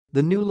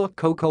The new-look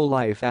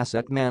Cocolife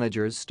Asset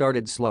Managers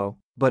started slow,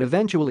 but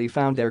eventually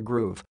found their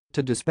groove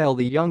to dispel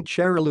the young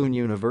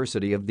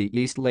Cherrylune-University of the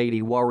East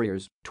Lady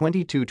Warriors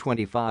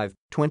 22-25,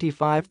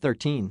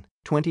 25-13,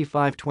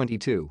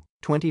 25-22,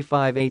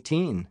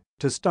 25-18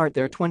 to start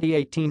their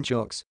 2018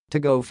 Chooks to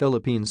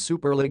Go-Philippine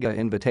Superliga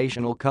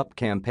Invitational Cup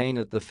campaign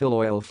at the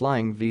FilOil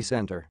Flying V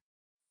Centre.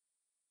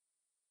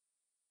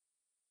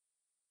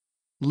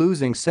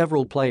 Losing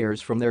several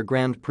players from their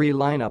Grand Prix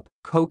lineup,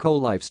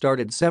 Cocolife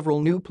started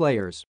several new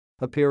players,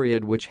 a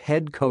period which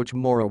head coach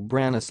Moro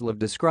Branislav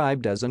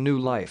described as a new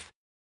life.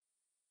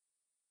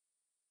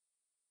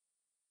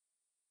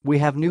 "We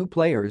have new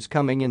players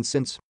coming in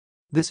since.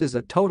 This is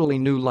a totally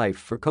new life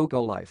for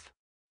Cocolife.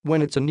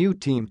 When it's a new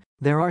team,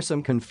 there are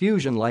some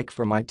confusion like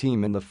for my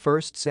team in the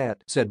first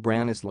set," said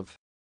Branislav.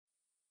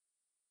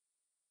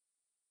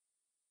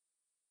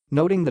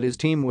 Noting that his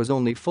team was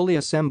only fully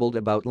assembled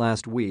about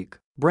last week,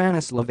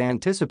 Branislav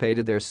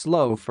anticipated their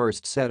slow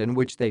first set in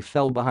which they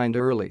fell behind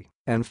early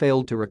and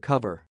failed to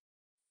recover.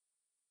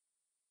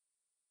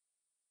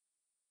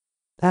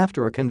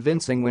 After a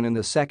convincing win in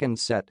the second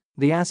set,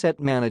 the asset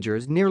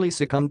managers nearly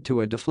succumbed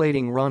to a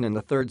deflating run in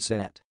the third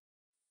set.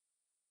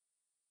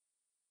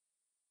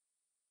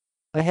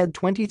 Ahead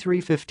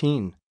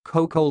 23-15,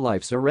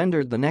 Cocolife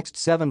surrendered the next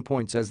 7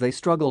 points as they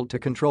struggled to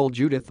control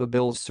Judith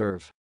Abil's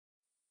serve.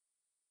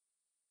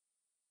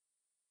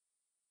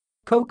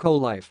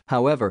 Cocolife,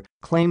 however,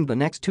 claimed the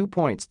next 2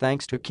 points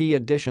thanks to key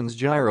additions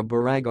Gyra,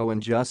 Barrago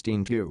and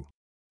Justine.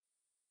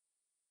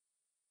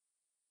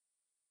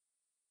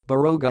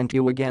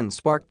 Barrago again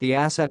sparked the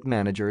asset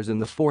managers in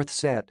the fourth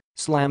set,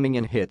 slamming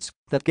in hits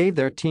that gave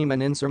their team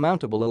an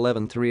insurmountable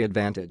 11-3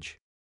 advantage.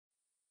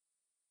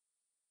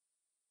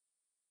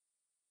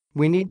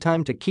 "We need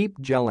time to keep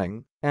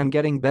gelling and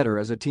getting better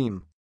as a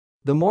team.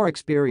 The more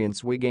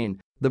experience we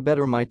gain, the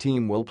better my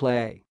team will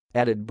play,"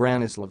 added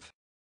Branislav.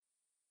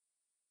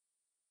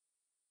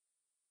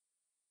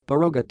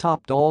 Barrago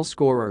topped all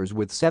scorers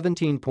with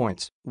 17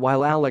 points,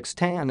 while Alex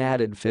Tan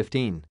added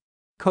 15.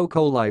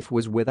 Cocolife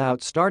was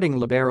without starting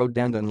libero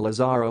Dendan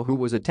Lazaro, who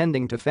was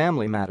attending to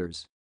family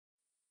matters.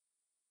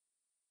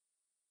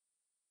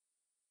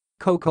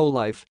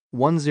 Cocolife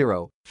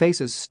 1-0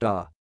 faces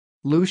Sta.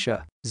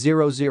 Lucia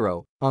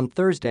 0-0 on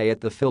Thursday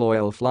at the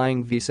FilOil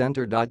Flying V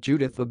Centre.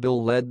 Judith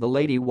Abil led the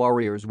Lady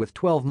Warriors with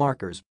 12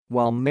 markers,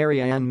 while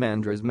Marianne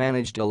Mendres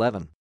managed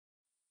 11.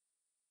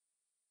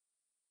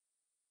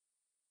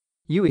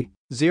 UE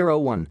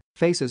 0-1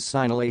 faces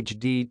Sinal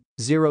HD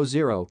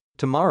 0-0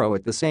 tomorrow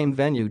at the same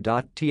venue.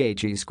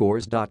 The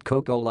scores.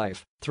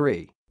 Cocolife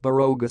 3,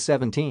 Barrago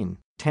 17,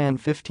 Tan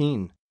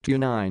 15,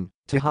 Tu9,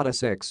 Tejada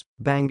 6,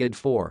 Bangad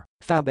 4,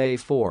 Fabe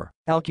 4,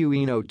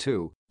 Alcuino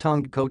 2,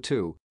 Tongco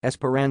 2,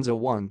 Esperanza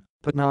 1,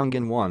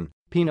 Patnangan 1,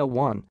 Pina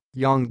 1,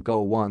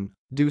 Yonggo 1,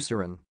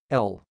 Dusaran,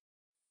 L.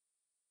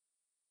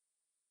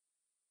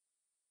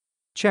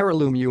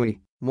 Cherrylume-UE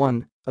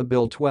 1,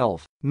 Abil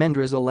 12,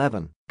 Mendres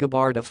 11,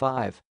 Gabarda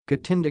 5,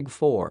 Katindig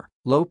 4,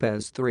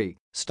 Lopez 3,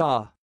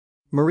 Sta.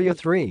 Maria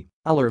 3,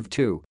 Alerv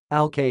 2,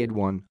 Alcaide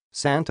 1,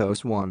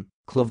 Santos 1,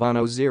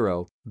 Clavano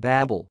 0,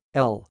 Babel,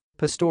 L,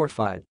 Pastor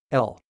 5,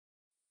 L.